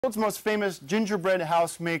World's most famous gingerbread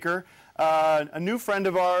house maker, a new friend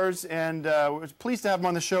of ours, and we're pleased to have him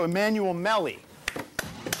on the show, Emmanuel Melly.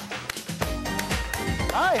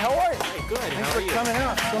 Hi, how are you? Hey, good. Thanks How for are you? coming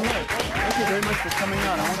out so much. Thank you very much for coming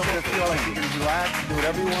on. I want you to feel like you can relax, do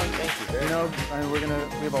whatever you want. Thank you very much.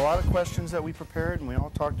 We have a lot of questions that we prepared, and we all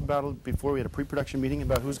talked about it before. We had a pre-production meeting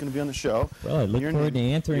about who's going to be on the show. Well, I look forward to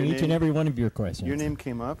answering each and every one of your questions. Your name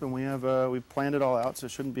came up, and we planned it all out, so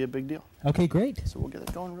it shouldn't be a big deal. Okay, great. So we'll get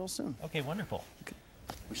it going real soon. Okay, wonderful. Okay.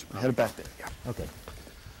 We should head back there. Yeah. Okay.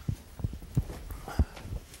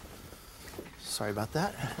 Sorry about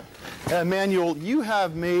that. Emmanuel, you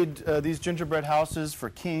have made these gingerbread houses for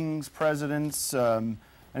kings, presidents. I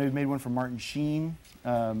know you've made one for Martin Sheen.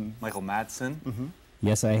 Michael Madsen. Mm-hmm.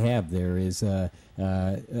 Yes, I have. There is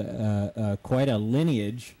quite a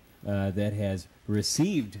lineage that has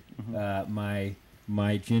received my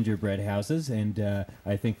gingerbread houses, and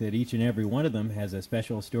I think that each and every one of them has a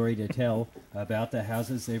special story to tell about the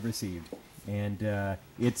houses they've received. And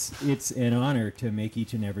it's an honor to make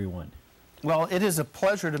each and every one. Well, it is a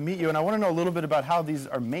pleasure to meet you, and I want to know a little bit about how these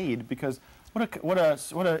are made, because what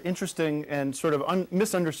a interesting and sort of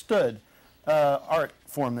misunderstood art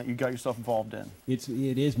form that you got yourself involved in.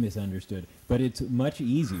 It is misunderstood, but it's much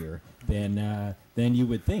easier than you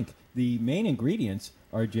would think. The main ingredients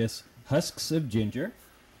are just husks of ginger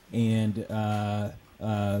and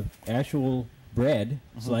actual bread,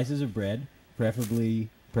 slices of bread, preferably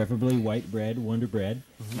white bread, Wonder Bread,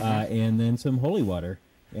 and then some holy water.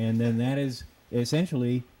 And then that is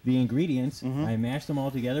essentially the ingredients. I mash them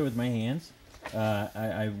all together with my hands.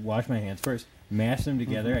 I wash my hands first, mash them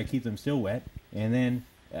together. I keep them still wet, and then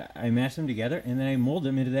I mash them together, and then I mold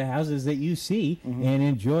them into the houses that you see and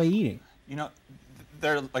enjoy eating. You know,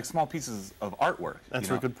 they're like small pieces of artwork. That's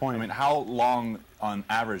a good point. I mean, how long on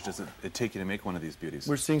average does it take you to make one of these beauties?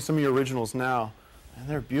 We're seeing some of your originals now, and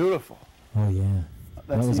they're beautiful. Oh, yeah.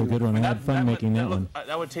 That was a good one. I had fun making that one.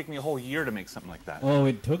 That would take me a whole year to make something like that. Oh,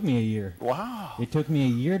 it took me a year. Wow. It took me a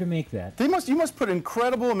year to make that. You must put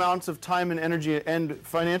incredible amounts of time and energy and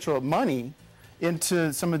financial money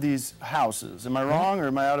into some of these houses. Am I wrong, or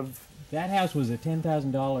am I out of... That house was a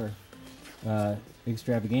 $10,000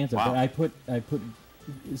 extravaganza. Wow. But I put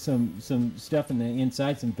some stuff in the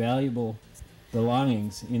inside, some valuable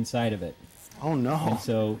belongings inside of it. Oh, no. And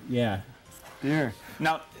so, yeah. Dear.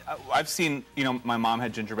 Now, I've seen, you know, my mom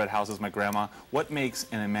had gingerbread houses, my grandma. What makes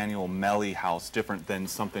an Emmanuel Melly house different than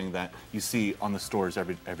something that you see on the stores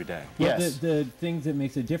every day? Well, Yes. the things that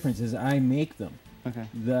makes a difference is I make them. Okay.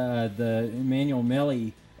 The Emmanuel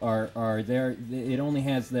Melly are there. It only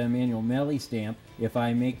has the Emmanuel Melly stamp if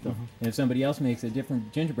I make them. And if somebody else makes a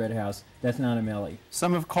different gingerbread house, that's not a Melly.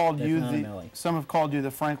 Some have called That's you not a the Melly. Some have called you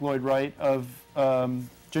the Frank Lloyd Wright of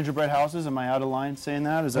gingerbread houses. Am I out of line saying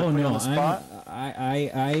that? Is that putting you on the spot?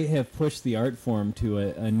 I have pushed the art form to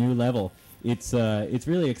a new level. It's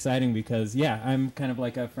really exciting because, yeah, I'm kind of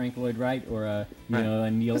like a Frank Lloyd Wright or a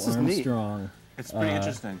a Neil Armstrong. It's pretty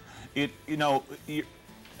interesting.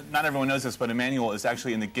 Not everyone knows this, but Emmanuel is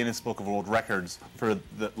actually in the Guinness Book of World Records for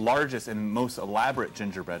the largest and most elaborate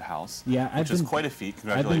gingerbread house. Yeah, which is quite a feat.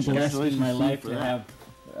 Congratulations! I've been blessed in my life to have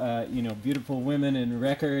beautiful women and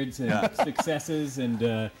records and successes, and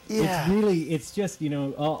it's just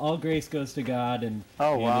all grace goes to God, and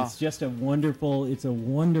it's just a wonderful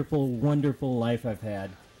life I've had.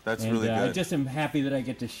 That's really good. I just am happy that I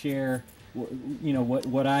get to share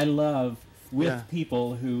what I love with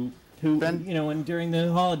people who Ben, and during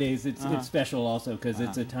the holidays it's special also because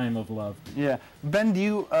it's a time of love. Yeah. Ben,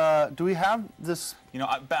 do we have this?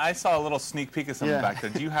 I saw a little sneak peek of something back there.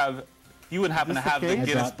 You would happen to have the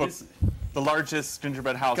Guinness Book, the largest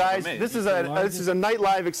gingerbread house ever made. Guys, this is a Nite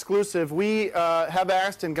Live exclusive. We have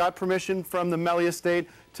asked and got permission from the Melly estate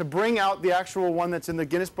to bring out the actual one that's in the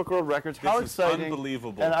Guinness Book of World Records. How exciting!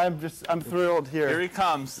 Unbelievable! And I'm thrilled here. Here he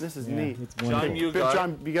comes. This is neat. John, you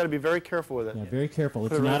got to be very careful with it. Yeah, very careful.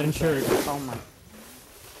 It's not insured. Oh my.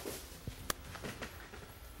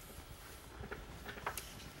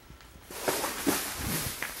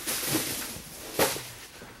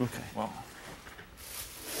 Okay. Well.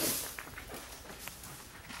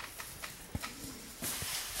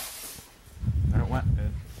 There it went.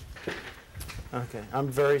 Okay. I'm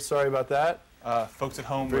very sorry about that. Folks at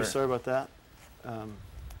home, very sorry about that. Oh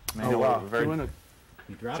wow.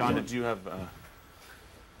 John, it. did you have?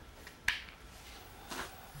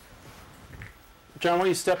 John, why don't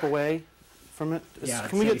you step away from it? Yeah,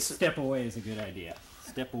 step away is a good idea.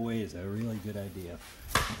 Step away is a really good idea.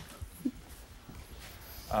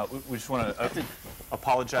 We just want to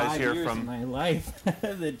apologize here 5 years from of my life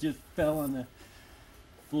that just fell on the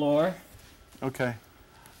floor. Okay.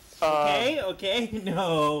 Okay, okay,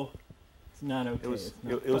 no. It's not okay. was- it's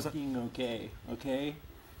not it was a- fucking okay, okay?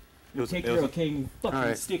 You was- take it your was a- okay and you fucking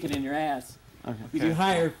Alright. stick it in your ass. Okay. Because you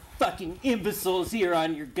hire fucking imbeciles here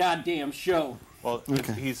on your goddamn show. Well,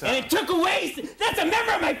 he's And it took away, that's a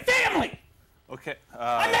member of my family! okay.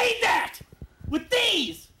 I made that! With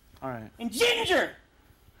these! All right. And ginger!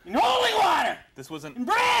 And holy water! This wasn't. And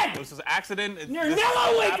bread! This was an accident. And there are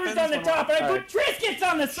yellow wafers on the top, and I put Triscuits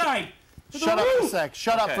on the side! For the Shut up for a roof. sec.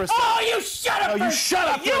 Shut up Okay. for a sec. Oh, you shut up! No, for you a shut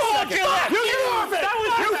up second. for a You second. fuck You you! move it. That was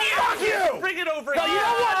You fuck you! Bring it over. No, you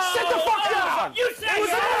know what? Sit the fuck down. You said Sit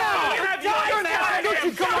down. You're an ass. Don't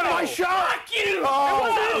you come on my show. Fuck you!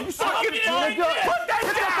 Oh, you you fucking Put that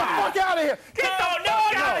down! Get the fuck out of here. Get the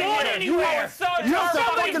fuck out of here! You have to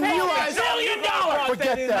Somebody fucking paid me realize. $1 million!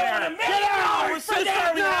 Forget that. Get out! We're so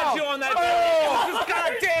sorry we had you on that video. This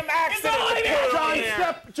goddamn accident.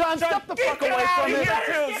 John, step the fuck away from it.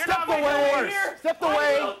 Step away. Step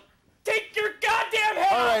away. Take your goddamn head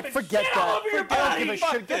All off right, and forget shit all that. over your I don't body! give a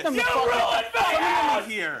shit. Get them the You fuck ruined my out house!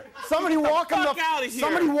 here. Somebody walk him fuck outta the. here.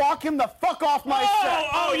 Somebody walk him the fuck off my set.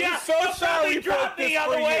 Oh yeah, so you'll sorry probably we drop broke me this on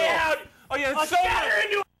the for way you. out! Oh yeah, I'll it's so shatter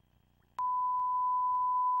into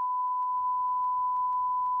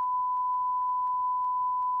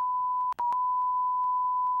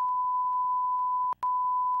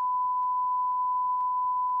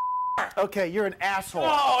Okay, you're an asshole.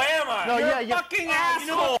 Oh, am I? No, You're yeah, a you're fucking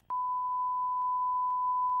asshole!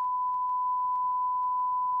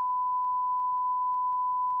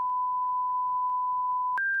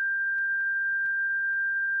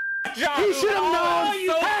 He should have known.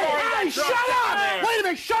 you Hey, shut up! Wait a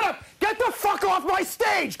minute, shut up! Get the fuck off my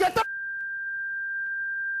stage! Get the